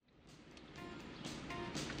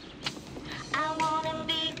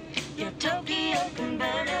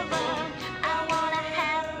convertible. I wanna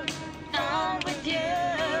have fun with you.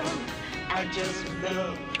 I just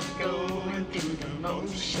love going through the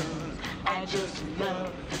motions. I just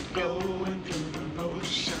love going through the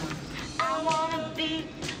motions. I wanna be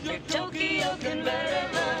your Tokyo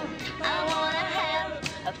convertible. I wanna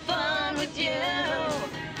have fun with you.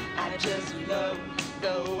 I just love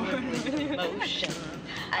going with emotion.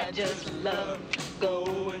 I just love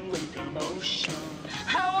going with emotion.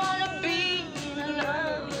 I wanna be in a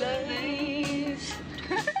lovely.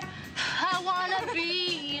 I wanna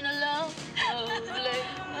be in a lovely.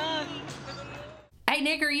 Hey,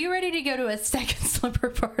 Nick, are you ready to go to a second slumber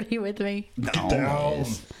party with me? Down.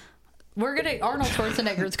 Arnold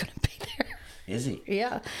Schwarzenegger's gonna be there. Is he?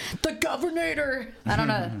 Yeah. The Governator. I don't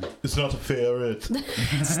know. It's not a ferret.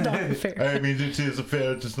 It's not fair. I mean, it is a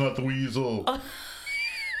ferret. It's not the weasel.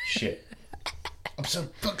 Shit. I'm so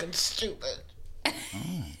fucking stupid.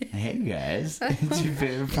 Hey guys, it's your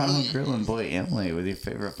favorite final girl and boy Emily with your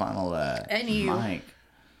favorite final And you. Mike.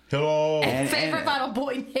 Hello. Favorite final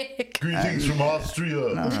boy, Nick. Greetings from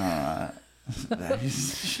Austria. That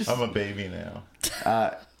is I'm a baby now.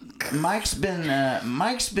 Mike's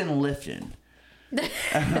been lifting.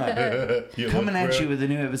 Coming at you with a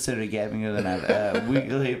new episode of Gabbing of the Night,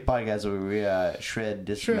 weekly podcast where we shred,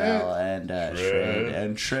 disembowel, and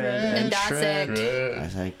shred And dissect.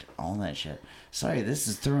 Dissect all that shit. Sorry, this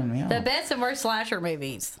is throwing me off. The best and worst slasher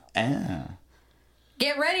movies. Ah.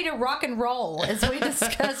 Get ready to rock and roll as we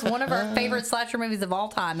discuss one of our favorite slasher movies of all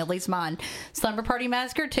time, at least mine. Slumber Party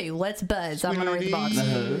Massacre 2. Let's buzz. I'm going to read the box.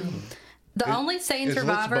 The only sane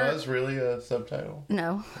survivor. Is Let's Buzz really a subtitle?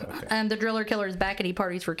 No. Okay. The Driller Killer is back and he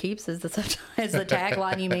parties for keeps is the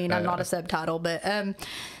tagline. You mean I'm not a subtitle, but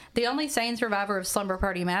the only sane survivor of Slumber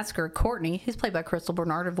Party Massacre, Courtney, who's played by Crystal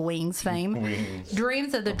Bernard of Wings fame,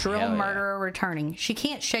 dreams of the drill murderer returning. She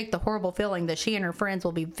can't shake the horrible feeling that she and her friends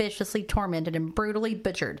will be viciously tormented and brutally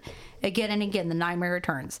butchered. Again and again, the nightmare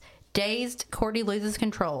returns. Dazed, Courtney loses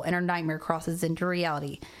control and her nightmare crosses into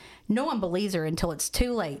reality. No one believes her until it's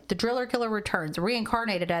too late. The Driller Killer returns,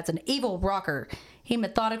 reincarnated as an evil rocker. He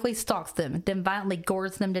methodically stalks them, then violently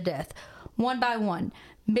gores them to death. One by one,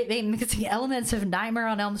 mixing elements of Nightmare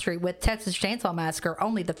on Elm Street with Texas Chainsaw Massacre,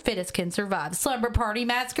 only the fittest can survive. Slumber Party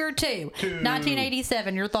Massacre 2,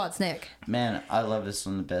 1987. Your thoughts, Nick? Man, I love this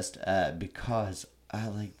one the best because I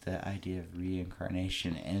like the idea of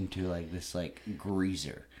reincarnation into like this like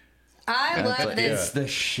greaser. I love this. It's the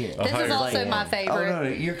shit. This is also my favorite. Oh no,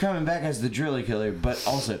 you're coming back as the Driller Killer, but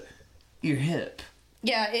also you're hip.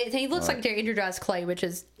 Yeah, he looks like Andrew Dice Clay, which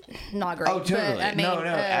is not great. Oh, totally. But, I mean, no,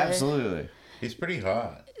 absolutely. He's pretty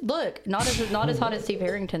hot. Look, not as hot as Steve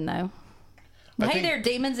Harrington though. Hey there,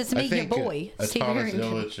 demons! It's me, your boy, Steve Thomas Harrington.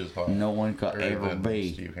 Illich is hot. No one could ever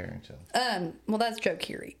be Steve Harrington. Well, that's Joe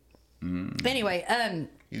Keery. Anyway,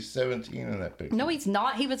 He's 17 in that picture. no, he's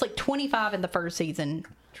not. He was like 25 in the first season.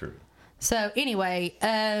 True. So anyway,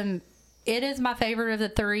 it is my favorite of the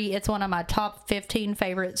three. It's one of my top 15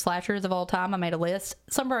 favorite slashers of all time. I made a list.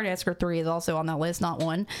 Slumber Party Massacre 3 is also on that list, not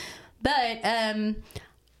one. But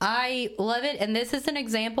I love it, and this is an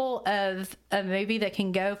example of a movie that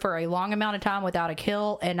can go for a long amount of time without a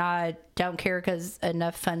kill, and I don't care because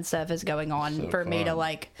enough fun stuff is going on for me to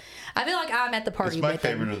like. I feel like I'm at the party. It's my with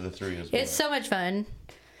favorite them. of the three as well. It's so much fun.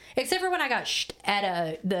 Except for when I got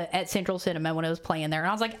at Central Cinema when it was playing there, and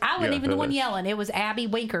I was like, I wasn't even the one yelling. It was Abby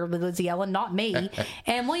Winker that was yelling, not me.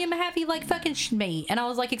 And William Mahaffey like fucking me, and I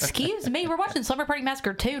was like, excuse me, we're watching Slumber Party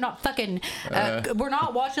Massacre 2, not fucking. We're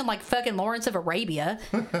not watching like fucking Lawrence of Arabia.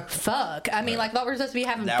 Fuck. I mean, like, thought we were supposed to be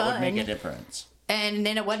having that fun. would make a difference. And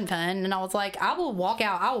then it wasn't fun, and I was like, I will walk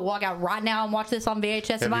out right now and watch this on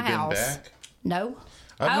VHS in my house. Back? No.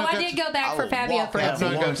 I did go back for Fabio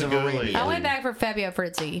Frizzi. I went back for Fabio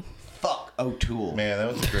Frizzi. Fuck O'Toole. Man,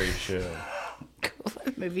 that was a great show.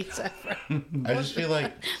 What movie is that from? I just feel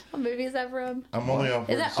like What movie is that from? I'm only off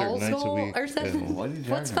Is work that certain Old nights a School week. or something? and What are you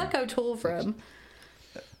What's talking Fuck O'Toole from?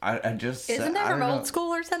 I just Isn't that I from don't know. Old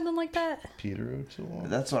School or something like that? Peter O'Toole?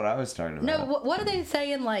 That's what I was talking about. No, what do they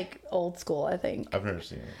say in like Old School, I think? I've never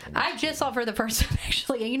seen it. I just saw it for the first time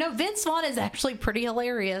actually. And you know, Vince Vaughn is actually pretty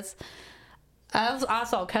hilarious. I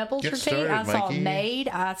saw Couples Get Repeat. started, I saw Mikey. Maid.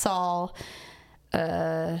 I saw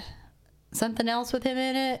something else with him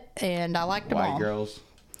in it, and I liked them all. White girls.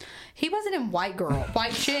 He wasn't in White Girl.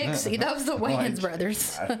 White Chicks. That was the Wayans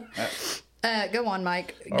brothers. Go on,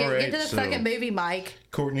 Mike. Get to the fucking movie, Mike.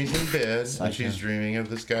 Courtney's in bed, and she's dreaming of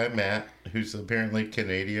this guy, Matt, who's apparently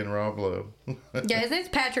Canadian Rob Lowe. Yeah, his name's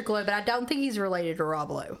Patrick Lowe, but I don't think he's related to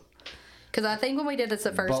Rob Lowe. Because I think when we did this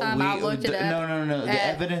the first time, I looked it up. No. The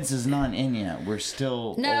evidence is not in yet. We're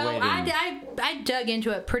still No, awaiting. I dug into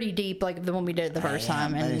it pretty deep, like the one we did the first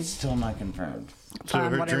time, but and it's still not confirmed. So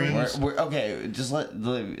her whatever. dreams. Okay, just let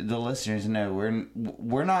the listeners know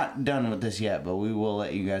we're not done with this yet, but we will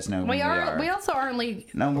let you guys know. We are. We also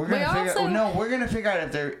aren't. No, we're gonna figure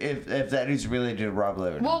out if that dude's related to Rob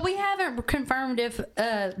Lowe. Well, we haven't confirmed if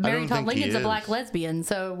Mary Todd think he Lincoln's a is. black lesbian,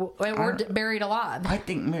 so we're buried alive. I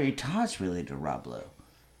think Mary Todd's related to Rob Lowe.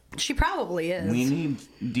 She probably is. We need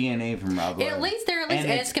DNA from Rob Lowe. At least they're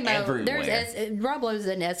Eskimo. Everywhere. Rob Lowe's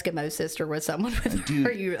an Eskimo sister with someone with Dude,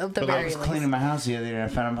 her. At the I very was least. cleaning my house the other day and I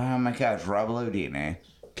found him behind my couch. Rob Lowe DNA.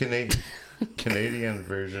 Canadian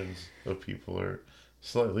versions of people are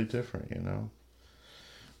slightly different, you know.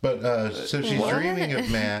 But so she's dreaming of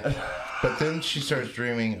Matt, but then she starts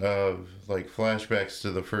dreaming of like flashbacks to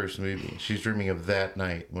the first movie. She's dreaming of that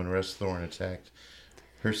night when Russ Thorne attacked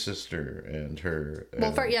her sister and her.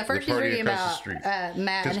 Well, first she's reading about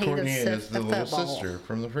Matt, and he Courtney was is the little football. sister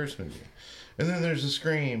from the first movie, and then there's a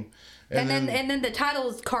scream, And then the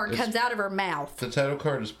title card comes out of her mouth. the title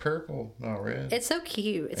card is purple, not red. It's so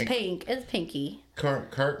cute. It's pink. It's pinky.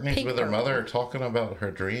 Courtney's pink with her purple. mother talking about her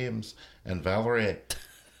dreams, and Valerie.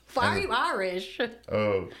 Why are you Irish?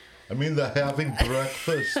 Oh, I mean they're having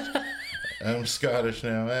breakfast. I'm Scottish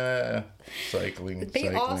now. Cycling. Be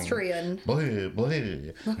Austrian. Blah, blah.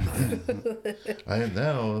 I am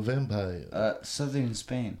now a vampire. Southern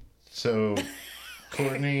Spain. So,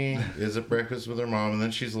 Courtney is at breakfast with her mom, and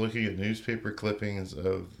then she's looking at newspaper clippings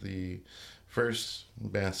of the first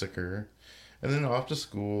massacre, and then off to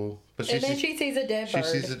school. But And then she sees a dead bird.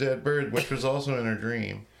 She sees a dead bird, which was also in her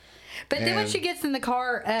dream. But then when And she gets in the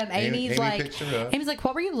car, Amy's picks her up. like,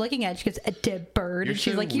 "What were you looking at?" She goes, "A dead bird." You're And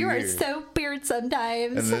she's so like, "You are weird." so weird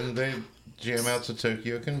sometimes." And then they jam out to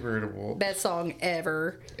Tokyo Convertible. Best song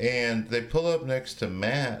ever. And they pull up next to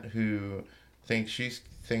Matt, who thinks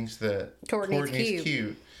that Courtney's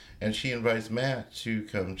cute, and she invites Matt to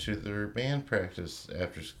come to their band practice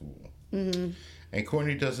after school. Mm-hmm. And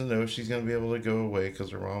Courtney doesn't know she's going to be able to go away because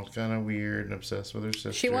her mom's kind of weird and obsessed with her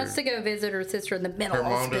sister. She wants to go visit her sister in the mental Her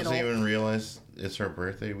mom hospital. doesn't even realize it's her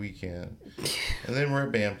birthday weekend. And then we're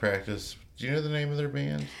at band practice. Do you know the name of their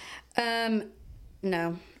band?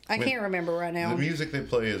 No. I can't remember right now. The music they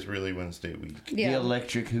play is really Wednesday Week. Yeah. The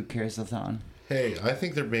Electric Who Cares-a-thon. Hey, I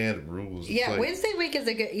think their band rules. It's Yeah, like, Wednesday Week is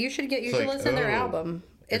a good. You should like, listen to their oh, album.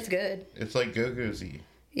 It's good. It's like Go-Go's-y.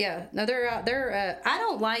 Yeah, no, they're. I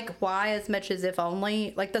don't like Why as much as If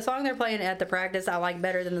Only. Like the song they're playing at the practice, I like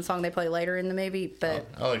better than the song they play later in the movie. But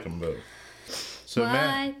I like them both. So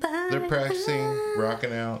Why, they're practicing,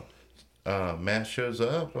 rocking out. Matt shows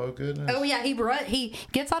up. Oh goodness. oh yeah, he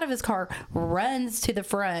gets out of his car, runs to the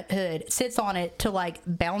front hood, sits on it to like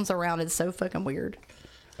bounce around. It's so fucking weird.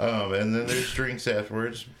 And then there's drinks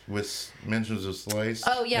afterwards with mentions of Slice.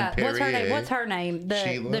 Oh yeah, and what's her name? Perrier. What's her name?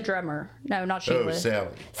 Sheila? The drummer. No, not Sheila. Oh, Sally.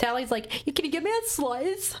 Sally's like, can you give me a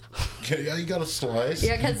slice? Yeah, you got a Slice.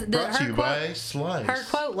 Yeah, because brought to her you quote, by Slice. her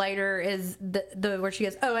quote later is the where she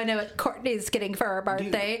goes, "Oh, I know what Courtney's getting for her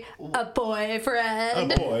birthday, a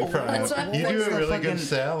boyfriend." A boyfriend. That's what- You do that's a really fucking- good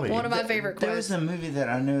Sally. One of my favorite There quotes. was a movie that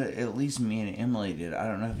I know at least me and Emily did. I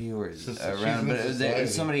don't know if you were She's around, in but it was, society.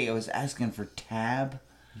 somebody was asking for tab.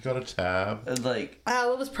 You got a tab. Like,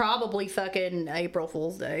 Oh, it was probably fucking April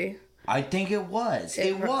Fool's Day. I think it was. It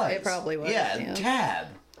It was. it probably was, Yeah, yeah. tab.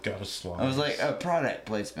 Got a Slice. I was like, a product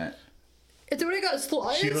placement. It's already got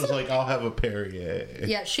slice. Sheila's like, I'll have a Perrier.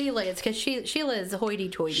 Yeah, Sheila. It's because Sheila is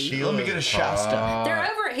hoity-toity. Sheila's Let me get a Shasta. hot. They're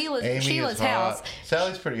over at Amy Sheila's is house. hot.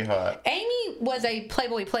 Sally's pretty hot. Amy was a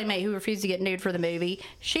Playboy playmate who refused to get nude for the movie.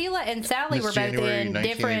 Sheila and Sally This were both January in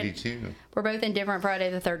different. 1982. We're both in different Friday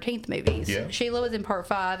the 13th movies. Yeah. Sheila was in part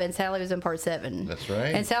 5 and Sally was in part 7. That's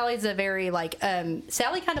right. And Sally's a very like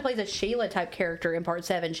Sally kind of plays a Sheila type character in part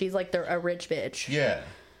 7. She's like a rich bitch. Yeah.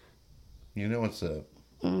 You know what's up.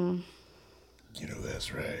 You know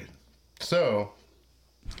that's right. So,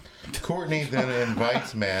 Courtney then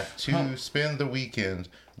invites Matt to spend the weekend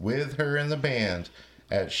with her and the band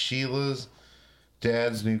at Sheila's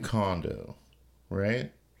dad's new condo,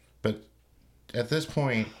 right? But at this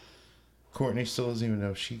point, Courtney still doesn't even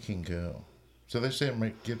know if she can go. So they're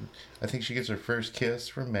saying, I think she gets her first kiss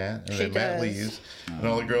from Matt, and She then Matt does. leaves, and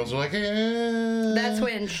all the girls are like, "Eh." That's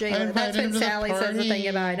when Sally says the thing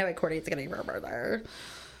about, I know what Courtney's going to give her birthday.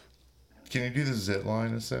 Can you do the zit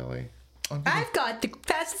line of Sally? I've got the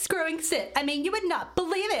fastest growing sit. I mean, you would not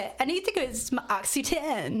believe it. I need to go to some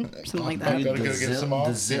Oxy-10. Something like I that. gotta go get some The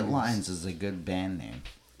oxys. Zit Lines is a good band name.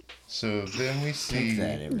 So then we see Take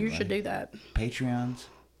that, everybody. You should do that. Patreons.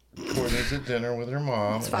 Courtney's at dinner with her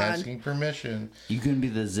mom and fine. asking permission. You can be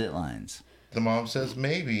the Zit Lines. The mom says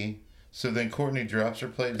maybe, So then Courtney drops her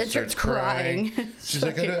plate and starts crying. She's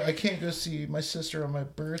like, I can't go see my sister on my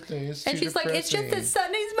birthday. It's and too she's depressing. like, it's just that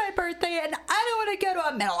Sunday's my birthday and I don't want to go to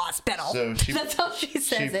a mental hospital. So that's how she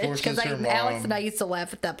says it. Because Alex and I used to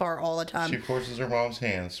laugh at that part all the time. She forces her mom's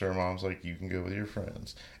hand, so her mom's like, you can go with your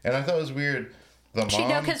friends. And I thought it was weird. The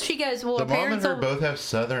mom, because she goes, well, the her mom parents and her both have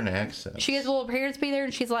Southern accents. She goes, well, parents be there,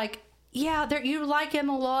 and she's like, yeah, you like him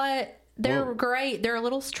a lot. They're great. They're a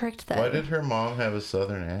little strict, though. Why did her mom have a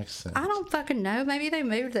Southern accent? I don't fucking know. Maybe they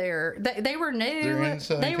moved there. They were new. They're in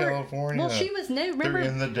Southern California. Well, she was new. Remember,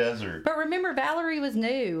 they're in the desert. But remember, Valerie was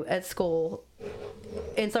new at school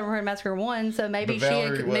in Slumber Party Massacre 1, so maybe but she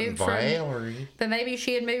Valerie had wasn't moved from... Valerie. But maybe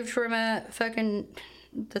she had moved from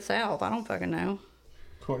the South. I don't fucking know.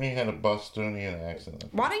 Courtney had a Bostonian accent.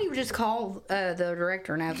 Why don't you just call the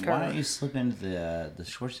director and ask her? Why don't you slip into the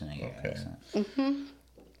Schwarzenegger accent? Mm-hmm.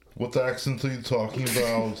 What accent are you talking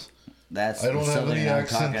about? That's I don't the have any Southern I'm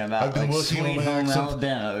accent. talking about. I've been Like working Sweet on my Home accent.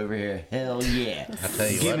 Alabama over here. Hell yeah. I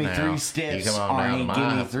tell you Give what me now. 3 steps, You come on down to Arnie. my-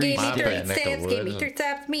 Give me 3 Give me My 3 bad neck of steps. Give me woods. 3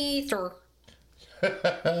 steps, mister.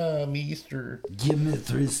 Meester. Give me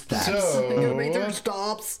 3 steps. Give me 3 So,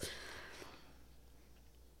 stops.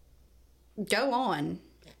 Go on.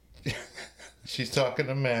 she's talking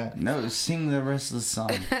to Matt. No, sing the rest of the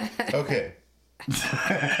song. Okay.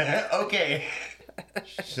 Okay.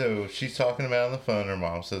 So she's talking to Matt on the phone. Her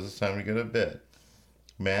mom says it's time to go to bed.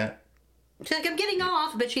 Matt. She's like, I'm getting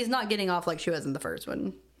off, but she's not getting off like she was in the first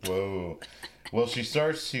one. Whoa. Well, she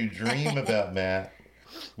starts to dream about Matt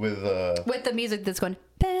with the music that's going.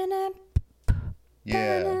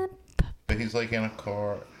 yeah. But he's like in a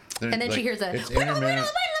car. And then she hears a. It's intermittent,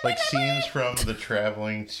 like scenes from the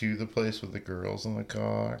traveling to the place with the girls in the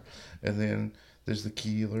car, and then there's the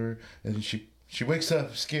killer, and then she wakes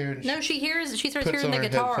up scared. No, she starts puts hearing the on her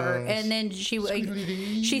guitar, headphones. and then she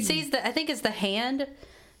sees I think it's the hand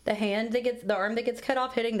the arm that gets cut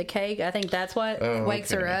off hitting the cake. I think that's what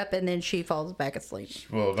wakes her up, and then she falls back asleep.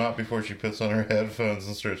 Well, not before she puts on her headphones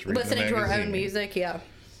and starts reading Listening the to her magazine. own music, yeah.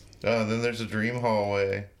 Then there's a dream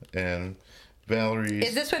hallway, and Valerie's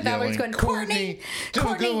Is this when Valerie's yelling, going, Courtney, don't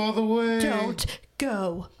Courtney, go all the way. Don't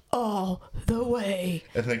go all the way.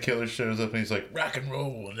 And the killer shows up and he's like, rock and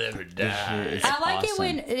roll will never die. I like it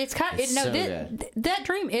when it's kind of It's that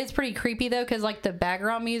dream is pretty creepy though, because like the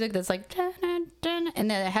background music that's like dun, dun, dun, and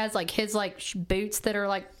then it has like his like boots that are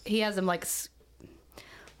like he has them like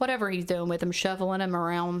whatever he's doing with them, shuffling them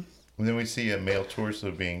around. And then we see a male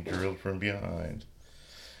torso being drilled from behind.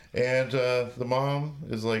 And the mom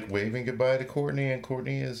is like waving goodbye to Courtney, and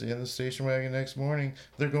Courtney is in the station wagon next morning.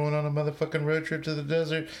 They're going on a motherfucking road trip to the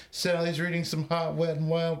desert. Sally's reading some hot, wet, and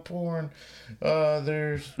wild porn.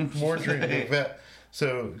 There's more dreaming.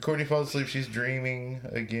 So Courtney falls asleep. She's dreaming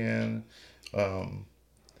again.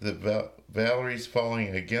 Valerie's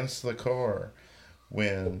falling against the car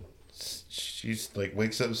when she's like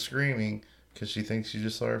wakes up screaming. Because she thinks she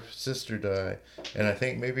just saw her sister die. And I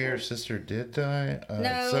think maybe her sister did die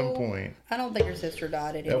at some point. I don't think her sister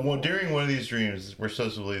died anymore. And well, during one of these dreams, we're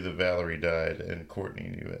supposed to believe that Valerie died and Courtney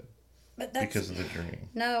knew it. But that's, because of the dream.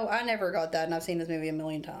 No, I never got that, and I've seen this movie a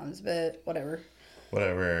million times, but whatever.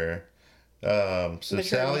 Whatever. So Material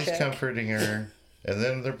Sally's check. comforting her. And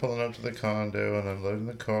then they're pulling up to the condo and unloading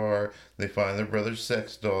the car. They find their brother's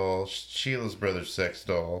sex doll, Sheila's brother's sex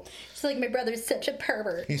doll. She's like, my brother's such a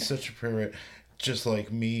pervert. He's such a pervert, just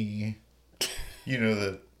like me. You know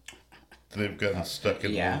that they've gotten stuck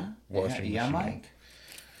in the washing machine. Mike.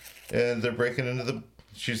 And they're breaking into the...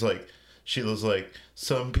 Sheila's like,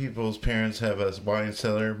 some people's parents have a wine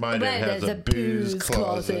cellar. My dad has a booze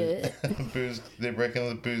closet. They break into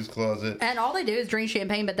the booze closet. And all they do is drink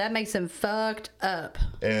champagne, but that makes them fucked up.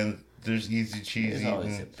 And there's easy cheese There's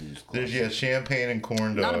always eating. a booze closet. There's champagne and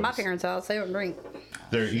corn dogs. Not in my parents' house. They don't drink.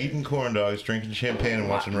 They're eating corn dogs, drinking champagne, and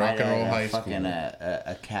watching Rock and Roll High School. Fucking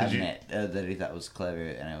a cabinet that he thought was clever,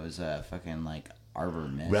 and it was fucking like Arbor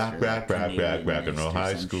Mist. Rock and Roll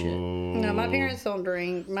High School. No, my parents don't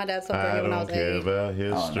drink. My dad stopped I drinking when I don't was care 8. about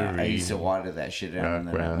history. Oh, no, I used to water that shit down, and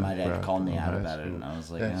then my dad Rock called me and out Roll about High it, and I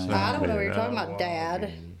was like, That's oh. not I don't know what fair. you're talking about,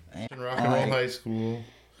 Dad. Rock and Roll High School.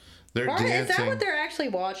 They're dancing. Is that what they're actually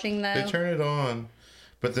watching, though? They turn it on,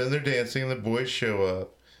 but then they're dancing, and the boys show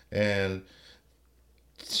up, and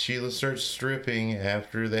Sheila starts stripping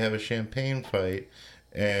after they have a champagne fight,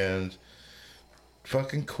 and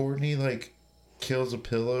fucking Courtney, like, kills a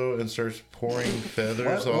pillow and starts pouring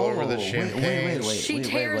feathers all over the champagne. She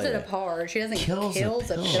tears it apart. She doesn't Kills kills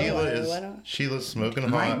a a pillow. pillow. Sheila's smoking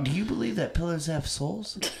Mike, hot. do you believe that pillows have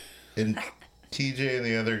souls? And TJ and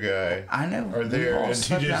the other guy I know. are there, all and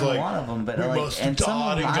slept TJ's on like, one of them, but we like, must have and some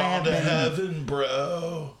died of and them I gone have to been. heaven,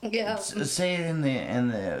 bro. Yeah. Say it in the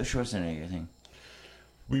Schwarzenegger thing.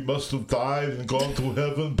 We must have died and gone to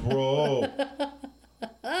heaven, bro.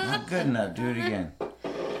 Not good enough. Do it again.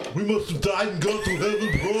 We must have died and gone to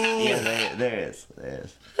heaven, bro. Yeah, there it is.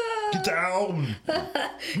 Get down.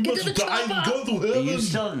 We must to have the died and chopper. gone to heaven. You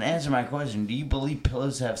still didn't answer my question. Do you believe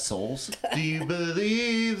pillows have souls? Do you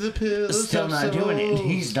believe the pillows Still have not doing it. souls?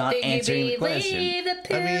 He's not Do you answering the question. believe the I mean, it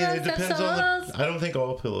pillows have depends on souls? the... I don't think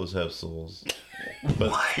all pillows have souls.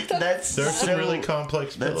 But That's there's so, some really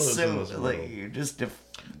complex That's pillows in so this world. like you're just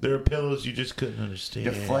There are pillows you just couldn't understand.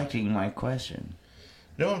 deflecting my question.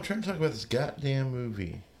 No, I'm trying to talk about this goddamn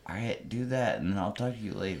movie. All right, do that, and I'll talk to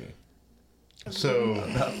you later So,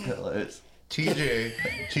 about pillows.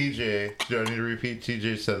 TJ, do I need to repeat?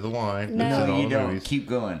 TJ said the line. No. It's in No, all you the don't. movies. Keep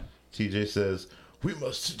going. TJ says, we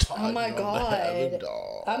must have died Oh my and gone to heaven, god.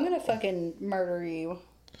 dog. I'm gonna fucking murder you.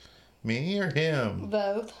 Me or him?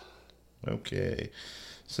 Both. Okay.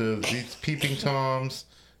 So these peeping toms,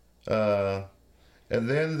 and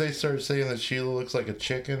then they start saying that Sheila looks like a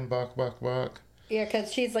chicken. Bok, bok, bok. Yeah,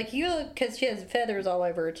 because she's like, you look, because she has feathers all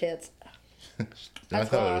over her tits. I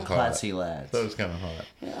thought it was hot. Classy I lads. thought it was kind of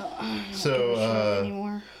hot. Shit So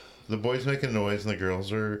anymore. the boys make a noise and the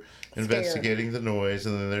girls are investigating the noise,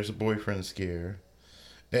 and then there's a boyfriend scare.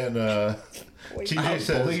 And TJ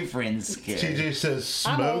says, Boyfriend scare. TJ says,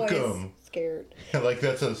 I'm smoke always 'em. scared. Like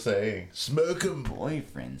that's a saying. Smoke 'em.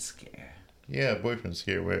 Boyfriend scare. Yeah, boyfriend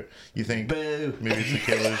scare. Where you think Boo. maybe it's the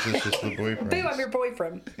killers, it's just the boyfriend. Boo, I'm your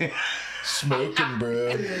boyfriend. Smoking,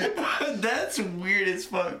 bro. That's weird as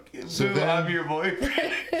fuck. So Boo, then- I'm your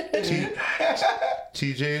boyfriend.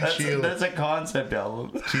 TJ and Sheila. That's a concept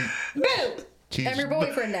album. Boo! I'm your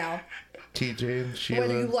boyfriend now. TJ and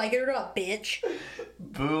Whether you Sheila. like it or not, bitch.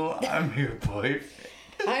 Boo, I'm your boyfriend.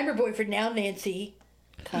 I'm your boyfriend now, Nancy.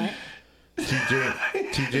 Cunt.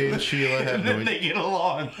 TJ and Sheila have And then noise. they get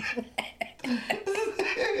along.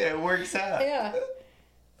 It works out. Yeah.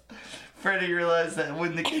 Freddie realized that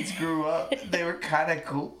when the kids grew up, they were kind of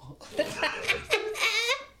cool.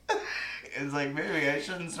 It's like, maybe I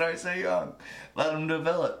shouldn't start so young. Let them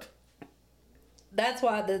develop. That's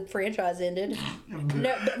why the franchise ended.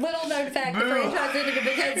 No, little known fact, the Boo. franchise ended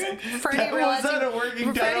because Freddie That realized, was not a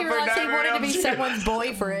working title for he Nightmare wanted to on be Elm someone's Street.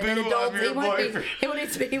 boyfriend. An Boo, adult. I'm your boyfriend.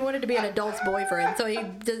 He wanted to be an adult's boyfriend. So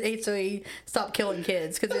he stopped killing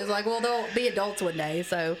kids because he was like, well, they'll be adults one day.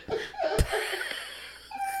 So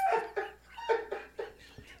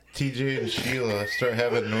TJ and Sheila start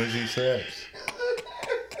having noisy sex.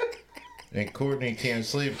 And Courtney can't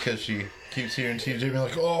sleep because she keeps hearing TJ be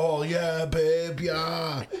like, oh, yeah, babe,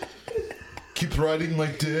 yeah. Keeps riding my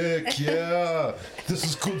dick, yeah. This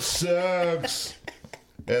is good sex.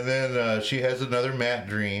 And then she has another Matt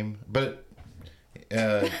dream. But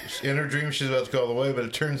in her dream, she's about to go all the way, but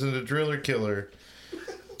it turns into Driller Killer.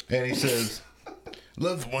 And he says,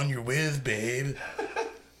 love the one you're with, babe.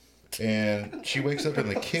 And she wakes up in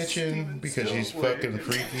the kitchen because she's fucking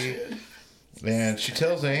freaky. And she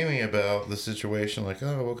tells Amy about the situation, like,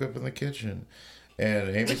 oh, I woke up in the kitchen.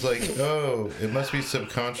 And Amy's like, oh, it must be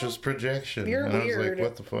subconscious projection. you're and weird, I was like,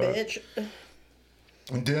 what the fuck? bitch.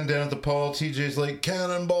 And then down at the Paul, TJ's like,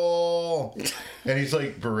 cannonball. And he's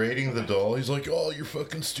like berating the doll. He's like, oh, you're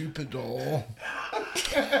fucking stupid, doll.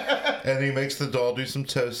 And he makes the doll do some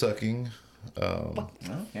toe sucking.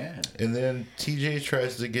 Okay. And then TJ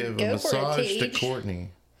tries to give Go a for it, massage to Teej. Courtney.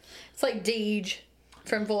 It's like Deej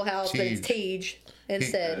from Full House, but it's Teej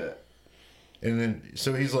instead. And then,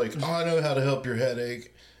 so he's like, oh, I know how to help your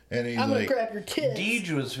headache. And he's I'm gonna like, grab your tits.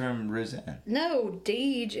 Deej was from Roseanne. No,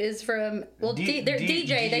 Deej is from they're D-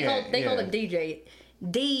 DJ. They called yeah. him DJ.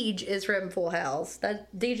 Deej is from Full House.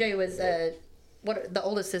 That DJ was what the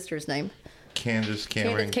oldest sister's name? Candace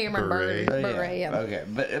Cameron, Cameron Bure. Bure. Bure, yeah. Okay,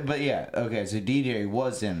 but yeah, okay. So DJ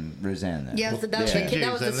was in Roseanne then. Yes, that was, TJ the,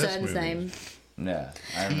 that was the is in this son's movie. name. Yeah.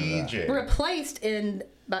 I remember that. TJ. Replaced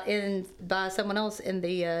by someone else in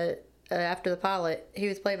the after the pilot. He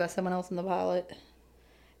was played by someone else in the pilot.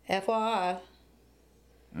 FYI.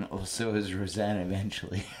 Oh, so is Roseanne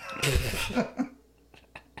eventually.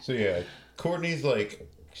 So yeah, Courtney's like,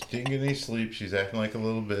 she didn't get any sleep. She's acting like a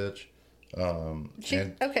little bitch.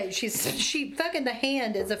 She fucking the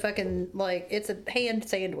hand is a fucking like it's a hand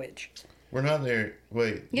sandwich. We're not there.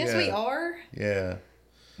 Wait. Yes, yeah, we are. Yeah.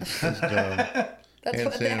 That's dumb. That's Hand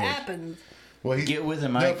what that sandwich. happens. Well, Get with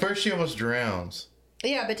him, No, Mike. first she almost drowns.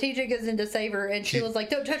 Yeah, but TJ goes in to save her, and she was like,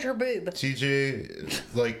 "Don't touch her boob."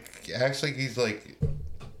 TJ, like, acts like he's like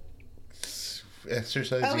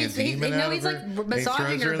exercising a demon out of he's her. like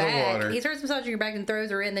massaging her in the back. water. He starts massaging her back and throws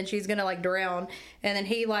her in. Then she's gonna like drown. And then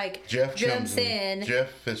he like jumps in. Jeff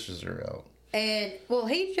fishes her out. And well,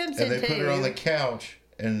 he jumps in too. And they put her on the couch,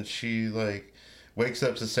 and she like wakes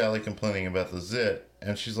up to Sally complaining about the zit.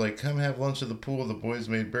 And she's like, "Come have lunch at the pool. The boys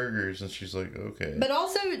made burgers." And she's like, "Okay." But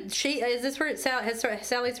also, is this where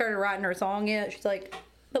Sally started writing her song yet? She's like,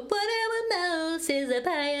 "But whatever most is a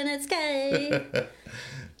pie in the sky."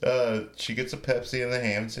 She gets a Pepsi and the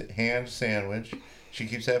ham sandwich. She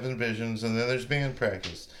keeps having visions, and then there's band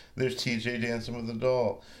practice. There's TJ dancing with the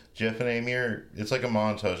doll. Jeff and Amy it's like a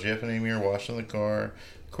montage. Jeff and Amy are washing the car.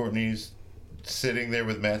 Courtney's sitting there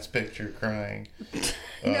with Matt's picture crying.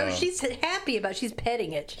 No, she's happy about she's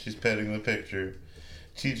petting it. She's petting the picture.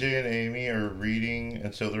 TJ and Amy are reading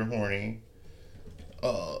until they're horny.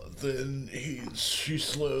 Then she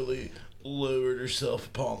slowly lowered herself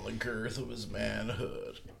upon the girth of his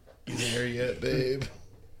manhood. You there yet, babe?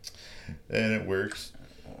 And it works.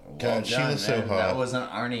 God, she was so hot. That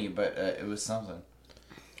wasn't Arnie, but it was something.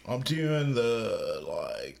 I'm doing the,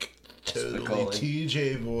 like, totally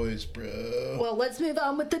TJ voice, bro. Well, let's move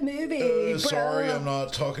on with the movie, bro. Sorry, I'm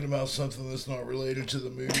not talking about something that's not related to the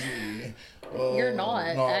movie. You're not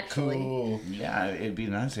actually. Cool. Yeah, it'd be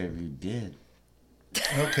nicer if you did.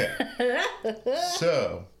 Okay.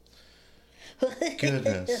 So,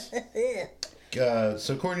 goodness.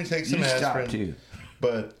 So Courtney takes some aspirin. Too.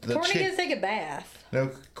 But Courtney gonna take a bath. No,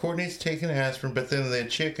 Courtney's taking aspirin, but then the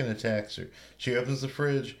chicken attacks her. She opens the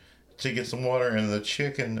fridge to get some water, and the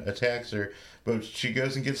chicken attacks her. But she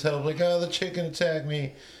goes and gets help, like, "Oh, the chicken attacked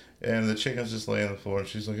me." And the chicken's just laying on the floor, and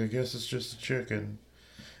she's like, "I guess it's just a chicken."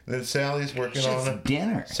 And then Sally's working on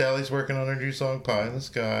dinner. Sally's working on her new song, "Pie in the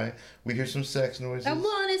Sky." We hear some sex noises. I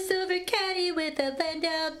want a silver caddy with a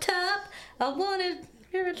bend-down top. I want a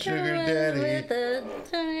sugar daddy with a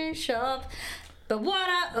tiny shop. But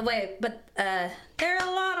there are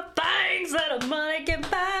a lot of things that a money can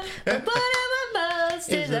buy. But whatever most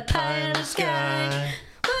is a pie in the sky.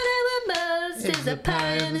 Whatever most is a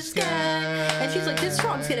pie in the sky. And she's like, "This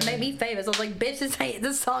song's gonna make me famous." I was like, "Bitch,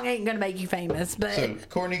 this song ain't gonna make you famous." But so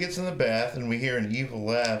Courtney gets in the bath, and we hear an evil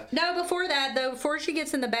laugh. No, before that though, before she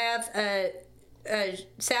gets in the bath,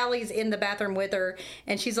 Sally's in the bathroom with her,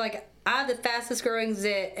 and she's like, "I have the fastest growing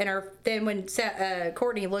zit," and then when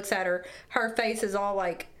Courtney looks at her, her face is all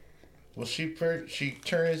like. Well, she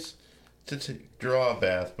turns to draw a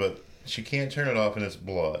bath, but she can't turn it off, and it's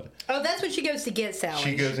blood. Oh, that's when she goes to get Sally.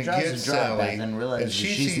 She goes and gets Sally, and realizes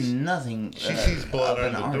she sees nothing. She sees blood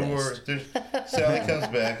on the door. Sally comes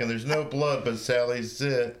back, and there's no blood, but Sally's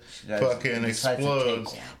zit fucking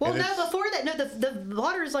explodes. Well, no, before that, no, the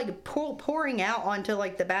water is like pouring out onto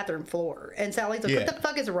like the bathroom floor, and Sally's like, "What the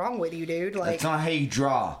fuck is wrong with you, dude?" Like, that's not how you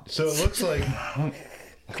draw. So it looks like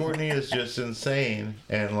Courtney is just insane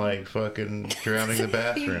and like fucking drowning the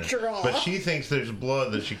bathroom. But she thinks there's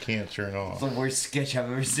blood that she can't turn off. It's the worst sketch I've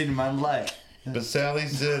ever seen in my life. But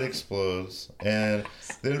Sally's zit explodes, and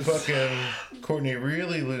then fucking Courtney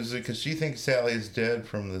really loses it because she thinks Sally is dead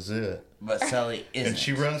from the zit. But Sally isn't. And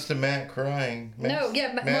she runs to Matt crying. She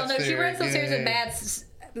runs upstairs and Matt's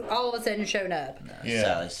all of a sudden shown up. No,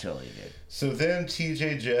 Sally's totally dead. So then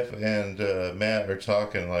TJ, Jeff, and Matt are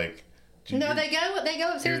talking like. No, they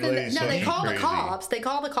go upstairs. They call the cops. They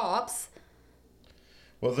call the cops.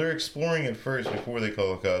 Well, they're exploring it first before they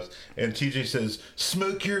call the cops. And TJ says,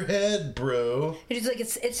 "Smoke your head, bro." And he's like, "It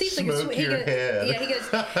seems like smoke your head." Yeah, he goes,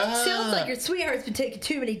 "Sounds like your sweetheart's been taking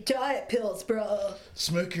too many diet pills, bro."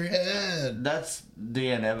 Smoke your head. That's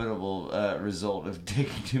the inevitable result of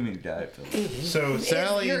taking too many diet pills. So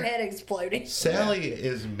Sally, your head exploding. Sally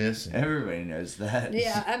is missing. Everybody knows that.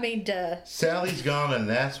 Yeah, I mean, duh. Sally's gone, and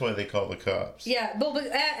that's why they call the cops. Yeah, but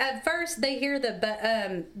at first they hear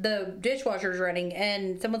the dishwasher's running,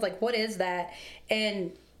 and someone's like, "What is that?"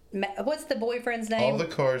 And what's the boyfriend's name? All the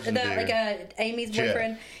cars in there. Like Amy's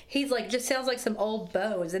boyfriend. He's like, just sounds like some old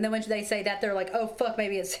bones. And then when they say that, they're like, "Oh fuck,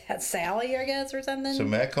 maybe it's Sally, I guess, or something." So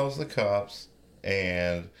Matt calls the cops,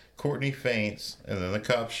 and Courtney faints, and then the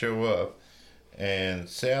cops show up. And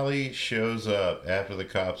Sally shows up after the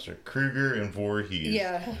cops are Kruger and Voorhees.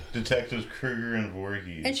 Yeah. Detectives Kruger and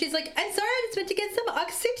Voorhees. And she's like, "I'm sorry, I just went to get some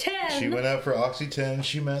Oxyten." She went out for Oxyten, and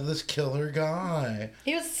she met this killer guy.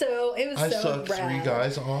 I sucked rad. 3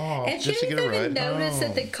 guys off and just to get a ride even notice home.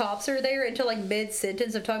 that the cops are there until like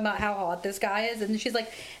mid-sentence of talking about how hot this guy is. And she's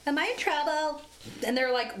like, "Am I in trouble?" And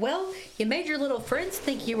they're like, "Well, you made your little friends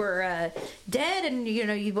think you were dead, and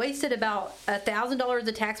you wasted about $1,000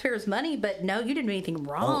 of taxpayers' money, but no, you didn't do anything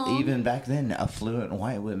wrong." Well, even back then, affluent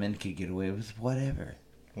white women could get away with whatever.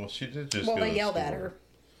 Well, she did just. Well, they yelled at her.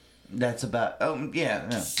 That's about. Oh yeah.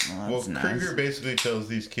 No. Well, That's nice. Krieger basically tells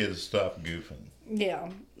these kids to stop goofing. Yeah,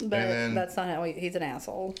 but then- that's not how he's an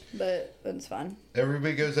asshole. But it's fine.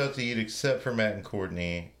 Everybody goes out to eat except for Matt and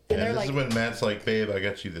Courtney. And And they're this is like- when Matt's like, babe, I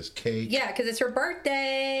got you this cake. Yeah, because it's her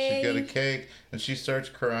birthday. She's got a cake, and she starts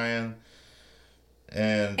crying.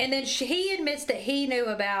 And And then he admits that he knew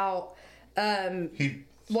about he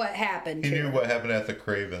what happened. he to knew her. what happened at the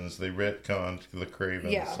Cravens. They retconned the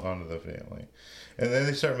Cravens Yeah. onto the family. And then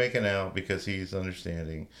they start making out because he's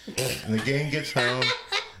understanding. And the gang gets home,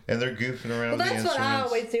 and they're goofing around Well, with the that's what I instruments.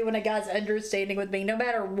 always do when a guy's understanding with me. No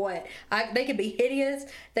matter what, they can be hideous,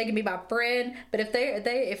 they can be my friend, but if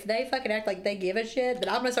they fucking act like they give a shit, then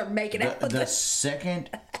I'm gonna start making out with The them. second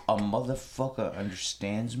a motherfucker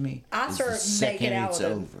understands me, I is start the second making out it's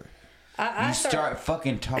with him. over. I You start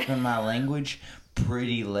fucking talking my language,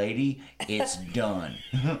 pretty lady, it's done.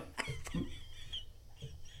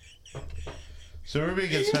 So everybody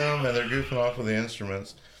gets home, and they're goofing off with the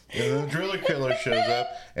instruments. And then the driller killer shows up,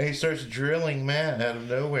 and he starts drilling Matt out of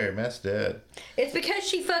nowhere. Matt's dead. It's because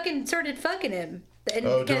she fucking started fucking him. And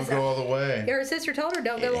Oh, because don't go all the way. her sister told her,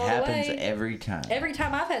 don't It go all the happens way. every time. Every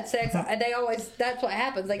time I've had sex, they always, that's what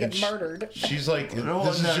happens. They get And murdered. She's like, No,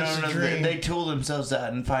 this is just a dream. They tool themselves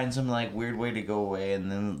out and find some like weird way to go away,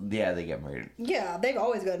 and then they get murdered. Yeah, they've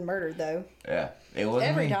always gotten murdered though. Yeah, it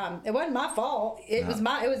wasn't Every me. time. It wasn't my fault. It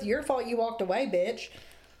was your fault you walked away, bitch.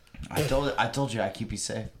 I told you I keep you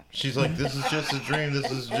safe. She's like, this is just a dream.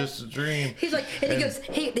 This is just a dream. He's like, and he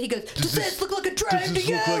goes, does this look like a dream Does to this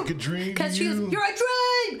you? look like a dream to Because she goes, you? you're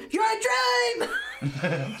a dream! You're a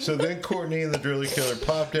dream! So then Courtney and the driller killer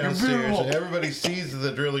pop downstairs, beautiful. and everybody sees that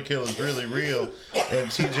the driller killer is really real. And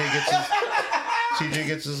TJ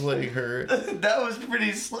gets his leg hurt. That was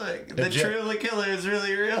pretty slick. The Jeff- trailer killer is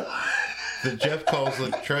really real. The Jeff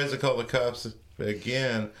tries to call the cops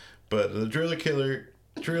again, but the driller killer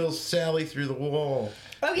drills Sally through the wall.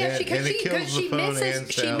 Oh yeah, And- because and it kills the she phone and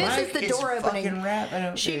misses Sally. the door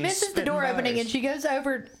opening. She misses the door opening, and she goes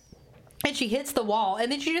over and she hits the wall,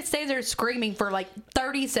 and then she just stays there screaming for like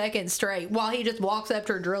 30 seconds straight while he just walks up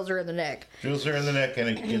to her, drills her in the neck. Drills her in the neck, and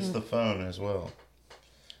it gets the phone as well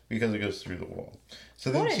because it goes through the wall.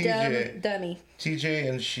 So then What a dummy. TJ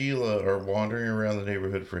and Sheila are wandering around the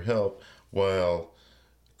neighborhood for help while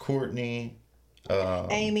Courtney,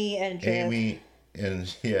 Amy and Jeff.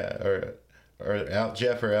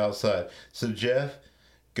 Jeff are outside. So Jeff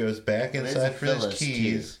goes back There's inside a for his Phyllis,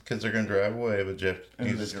 keys because they're going to drive away, but Jeff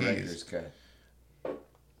needs his keys.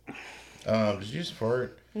 Did you just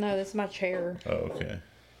fart? No, that's my chair. Oh, okay.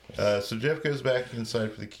 So Jeff goes back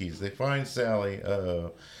inside for the keys. They find Sally,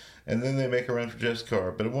 and then they make a run for Jeff's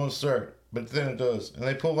car, but it won't start. But then it does, and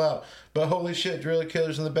they pull out. But holy shit, driller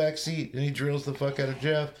killer's in the back seat, and he drills the fuck out of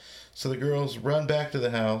Jeff. So the girls run back to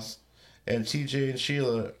the house, and TJ and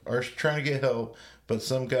Sheila are trying to get help, but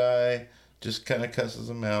some guy just kind of cusses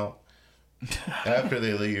them out after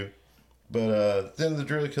they leave. But then the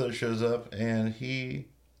driller killer shows up, and he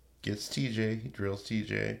gets TJ. He drills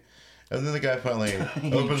TJ. And then the guy finally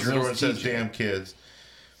opens the door and says, TJ. damn kids.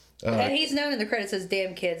 And he's known in the credits as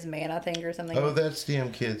Damn Kids Man, I think, or something. Oh, that's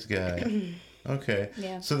damn kids guy. Okay.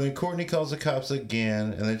 Yeah. So then Courtney calls the cops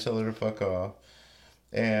again, and they tell her to fuck off.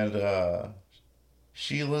 And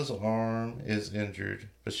Sheila's arm is injured,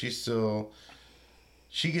 but she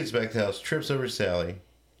gets back to the house, trips over Sally.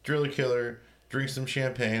 Driller killer drinks some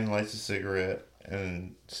champagne, lights a cigarette,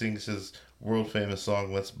 and sings his world-famous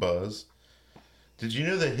song, Let's Buzz. Did you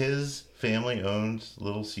know that his family owns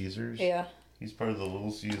Little Caesars? Yeah. He's part of the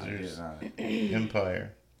Little Caesars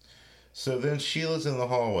empire. So then Sheila's in the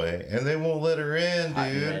hallway, and they won't let her in,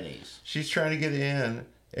 dude. She's trying to get in,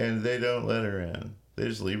 and they don't let her in. They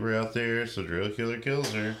just leave her out there, so Drill Killer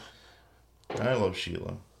kills her. I love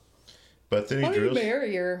Sheila. But then Why he don't you drills...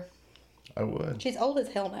 marry her? I would. She's old as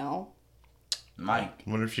hell now. Mike, I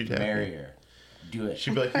wonder if she'd have marry me. her. Do it.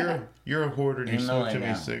 She'd be like, you're a hoarder, you Email smoke her too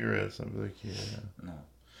many now. cigarettes. I'd be like, yeah. No.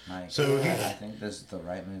 Mike, So he- I think this is the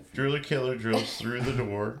right move. for you. Driller Killer drills through the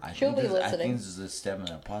door, She'll be I listening. think this is a step in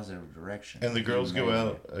a positive direction. and the girls go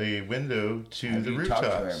out a window to Have the you talked to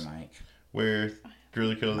her, rooftops, Mike? where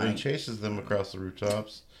Driller Killer then Mike. chases them across the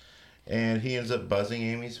rooftops, and he ends up buzzing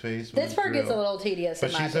Amy's face. with This his part gets a drill. little tedious But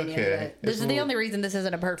in my she's opinion. okay. But It's this is a the little- only reason this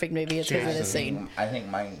isn't a perfect movie is because of this scene. I think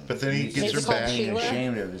Mike. But then he needs gets to her stop back. being Sheila?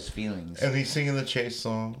 ashamed of his feelings And he's singing the chase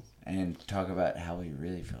song. and talk about how he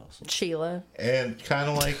really feels. Sheila. And kind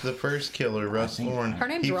of like the first killer, Russ think- Thorne, Her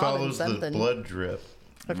name's he Robin follows the something. blood drip.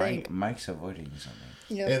 I think. Mike's avoiding something.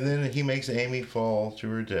 Yep. And then he makes Amy fall to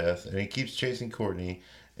her death, and he keeps chasing Courtney,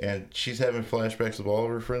 and she's having flashbacks of all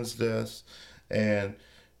of her friends' deaths, and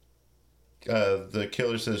the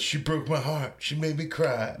killer says, "She broke my heart. She made me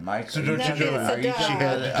cry." Mike, so don't you know? are you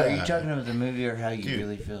die. talking about the movie or how you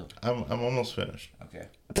really feel? I'm almost finished. Okay.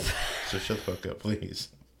 So shut the fuck up, please.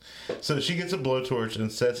 So she gets a blowtorch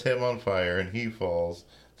and sets him on fire, and he falls.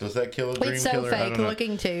 Does that kill a dream It's so killer? fake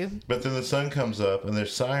looking too. But then the sun comes up, and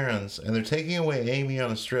there's sirens, and they're taking away Amy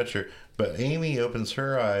on a stretcher. But Amy opens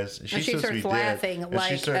her eyes. And she supposed to be starts laughing dead,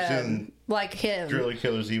 like and she starts doing like him. Driller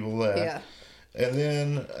Killer's evil laugh. Yeah. And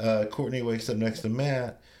then Courtney wakes up next to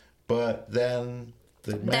Matt, but then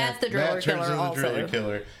That's the Driller Matt turns Killer into the also. Driller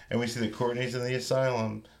Killer, and we see that Courtney's in the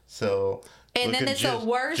asylum cell. And then it's the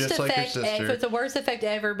worst just effect. like her sister. It's the worst effect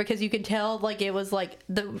ever because you can tell like it was like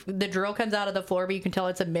the drill comes out of the floor, but you can tell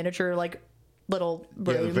it's a miniature like little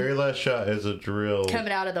room. Yeah, the very last shot is a drill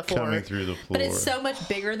coming out of the floor, coming through the floor. But it's so much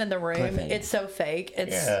bigger than the room. It's so fake.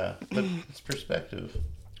 Yeah, but it's perspective.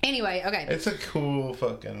 Anyway, okay. It's a cool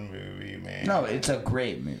fucking movie, man. No, it's a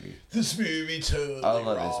great movie. This movie totally I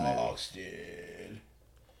love this movie. rocks, dude.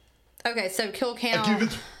 Okay, so kill count. I give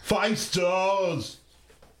it 5 stars.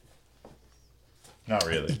 Not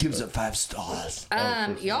really. He gives it 5 stars.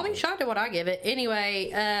 Y'all be shocked at what I give it. Anyway,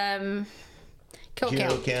 kill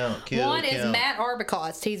count. Kill One count. is Matt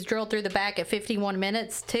Arbicost. He's drilled through the back at 51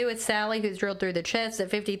 minutes. 2 is Sally, who's drilled through the chest at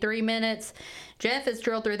 53 minutes. Jeff is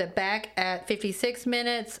drilled through the back at 56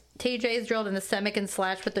 minutes. TJ is drilled in the stomach and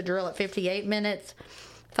slashed with the drill at 58 minutes.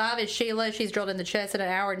 5 is Sheila. She's drilled in the chest at 1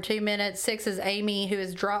 hour and 2 minutes. 6 is Amy, who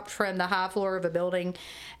is dropped from the high floor of a building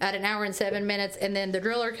at 1 hour and 7 minutes. And then the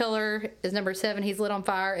Driller Killer is number 7. He's lit on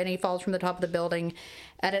fire and he falls from the top of the building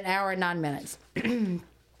at 1 hour and 9 minutes.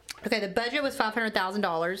 Okay, the budget was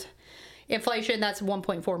 $500,000. Inflation, that's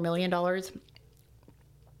 $1.4 million.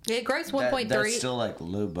 It grossed 1.3. That's still like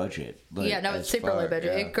low budget. Like, yeah, no, it's super low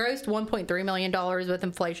budget. Yeah. It grossed $1.3 million with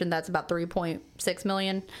inflation. That's about $3.6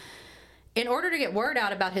 million. In order to get word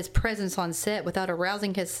out about his presence on set without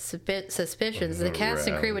arousing his suspicions, the cast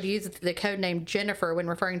and crew would use the code name Jennifer when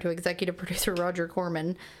referring to executive producer Roger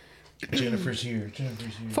Corman. Jennifer's here.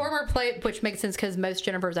 Former play, which makes sense because most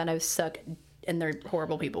Jennifers I know suck and they're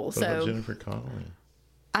horrible people. What So about Jennifer Connelly?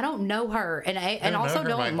 I don't know her, and don't also know her,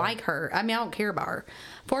 don't Michael. like her. I mean, I don't care about her.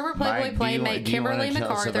 Former Playboy Mike, playmate do you wanna Kimberly tell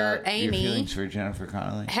us MacArthur, about your Amy, feelings for Jennifer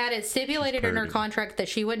Connelly? had it stipulated in her purdy. contract that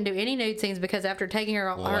she wouldn't do any nude scenes because after taking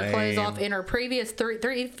her clothes Lame. off in her previous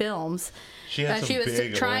three films, She had she some was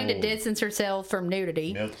big trying to old distance herself from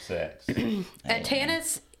nudity. milk sacks.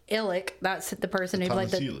 Tanis Illick, that's the person who played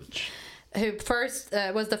Thomas the Elitch. who first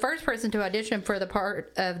was the first person to audition for the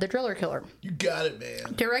part of the Driller Killer. You got it,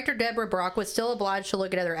 man. Director Deborah Brock was still obliged to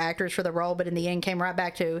look at other actors for the role, but in the end came right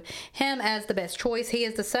back to him as the best choice. He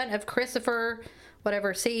is the son of Christopher,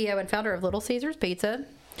 CEO and founder of Little Caesars Pizza.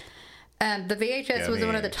 The VHS was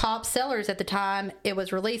one of the top sellers at the time it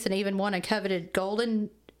was released and even won a coveted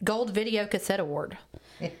gold video cassette award.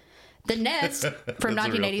 The Nest from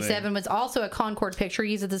 1987 was also a Concord picture,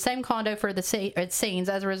 used the same condo for its scenes.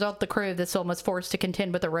 As a result, the crew of this film was forced to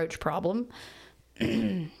contend with a roach problem.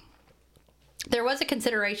 There was a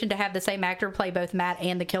consideration to have the same actor play both Matt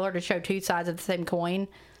and the killer to show two sides of the same coin.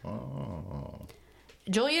 Oh.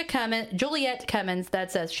 Juliet Cummins,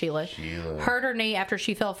 that says Sheila, hurt her knee after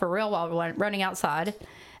she fell for real while running outside.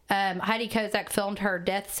 Heidi Kozak filmed her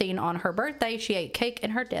death scene on her birthday. She ate cake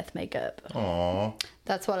in her death makeup. Aww.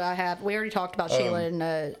 That's what I have. We already talked about Sheila and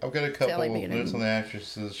I've got a couple notes on the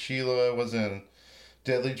actresses. Sheila was in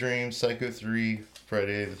Deadly Dreams, Psycho 3,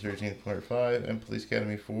 Friday the 13th Part 5, and Police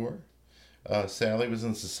Academy 4. Sally was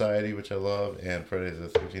in Society, which I love, and Friday the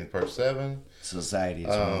 13th Part 7. Society is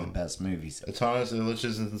one of the best movies. Thomas Illich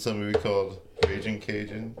is in some movie called Raging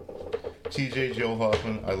Cajun. TJ Joel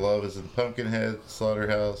Hoffman, I love, is in Pumpkinhead,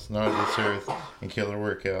 Slaughterhouse, Not of This Earth, and Killer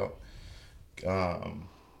Workout.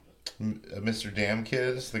 Mr. Damn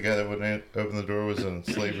Kids, the guy that wouldn't open the door, was in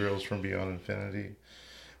Slave Girls from Beyond Infinity.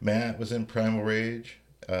 Matt was in Primal Rage.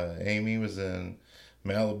 Amy was in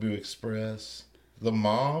Malibu Express. The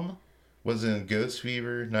mom was in Ghost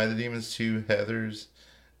Fever, Night of the Demons 2, Heathers,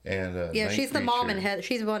 and Night she's the Creature. mom in Heather.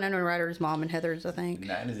 She's one of Ryder's mom in Heather's, I think.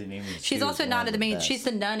 Night of the Demons. She's also Night of the Demons. She's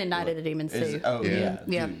the nun in Night of the Demons too. Oh yeah,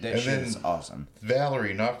 Yeah. Dude, that And shit is then- awesome.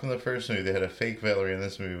 Valerie, not from the first movie. They had a fake Valerie in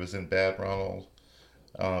this movie. Was in Bad Ronald.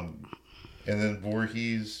 And then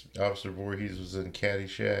Voorhees, Officer Voorhees was in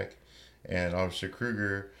Caddyshack, and Officer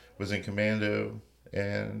Kruger was in Commando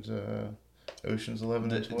and Ocean's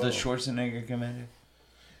 11 and 12. The Schwarzenegger commander.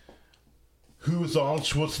 Who is Arnold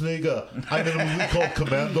Schwarzenegger? I'm in a movie called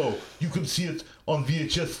Commando. You can see it on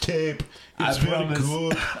VHS tape. It's very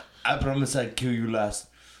good. I promise I'd kill you last.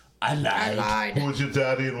 I lied. Who's your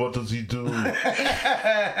daddy and what does he do?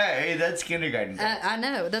 Hey, that's kindergarten. I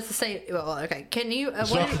know. That's the same. Well, okay. Can you...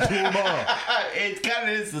 It's not the Tuma. It kind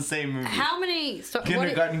of is the same movie. how many... So,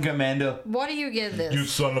 Kindergarten Commando. what do you give this? You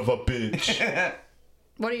son of a bitch.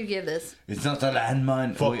 What do you give this? It's not a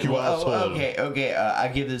landmine. Fuck you, asshole. Okay. I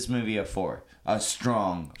give this movie a 4. A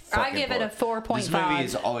strong. I give it a 4.5. This movie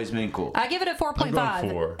has always been cool. I give it a 4.5. I'm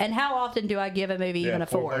going 4. And how often do I give a movie even a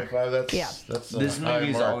 4? 4.5. Yeah. That's This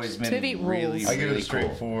movie's always been Movie really, rules. I give it a really straight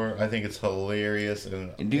cool. 4. I think it's hilarious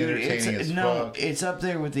and Dude, entertaining as fuck. it's up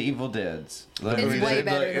there with the Evil Dead's. Like, It's way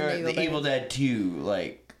better than the the Evil Dead 2.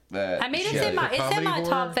 Like, I mean, it's Yeah, in my for it's in comedy my horror?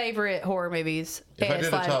 top favorite horror movies. If I It's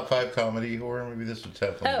did a like- top 5 comedy horror movie, this would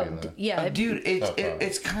definitely be in there. yeah, dude, it's Top five.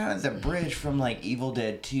 it's kind of the bridge from like Evil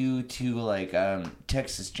Dead 2 to like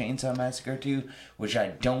Texas Chainsaw Massacre 2, which I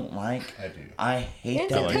don't like. I do. I hate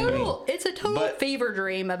it's that a movie. total it's a total But- fever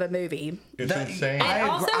dream of a movie. It's insane. And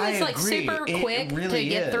also, I it's like agree. super It quick really to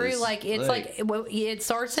get is. through. Like it's like it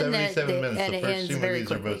starts in 77 minutes. and The it first ends 2 very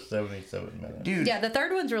movies are quickly. both 77 minutes. Dude, Yeah, the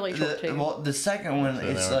third one's really short too. well, the second one, So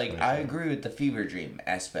it's now like it's I like- agree with the fever dream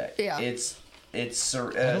aspect. Yeah. it's don't like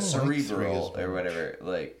cerebral three as or much. whatever.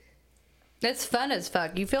 Like, It's fun as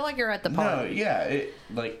fuck. You feel like you're at the no, park. yeah,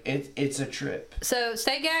 it's a trip. So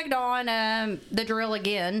stay gagged on the drill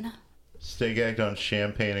again. Stay gagged on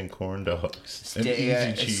champagne and corn dogs. And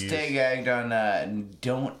easy cheese. Stay gagged on.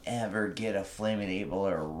 Don't ever get a Flamin' Abel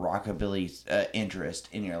or rockabilly interest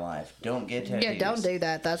in your life. Don't get tattoos. Yeah, don't do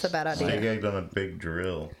that. That's a bad Stay idea. gagged on a big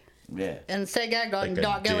drill. Yeah. And stay gagged on Like a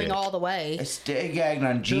not going dick. all the way. Stay gagged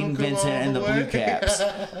on Gene Don't go Vincent all and the the Blue way. Caps.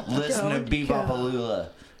 Listen to Don't Bebopalula.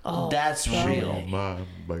 That's real. My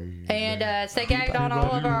baby. And stay gagged on all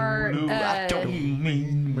of our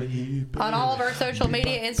on all of our social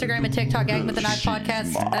media, Instagram and TikTok, Gag with the Knife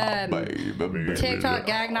Podcast. TikTok,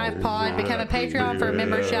 Gag Knife Pod. Become a Patreon for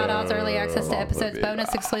member shout-outs, early access to episodes,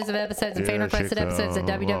 bonus exclusive episodes, and fan requested episodes at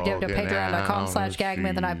www.patreon.com/Gag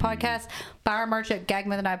with the Knife Podcast. Buy our merch at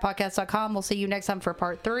gagwiththeknifepodcast.com. We'll see you next time for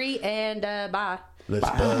part 3. And bye. Let's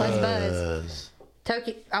Let's buzz. buzz.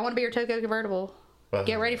 Tokyo, I want to be your Tokyo convertible. Buzz.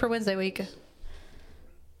 Get ready for Wednesday week.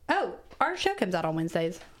 Oh, our show comes out on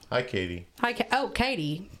Wednesdays. Hi, Katie. Hi,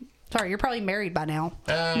 Katie. Sorry, you're probably married by now.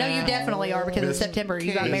 No, you definitely are because it's Miss September.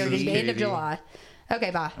 You got married at the end of Katie. July.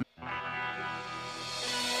 Okay, bye.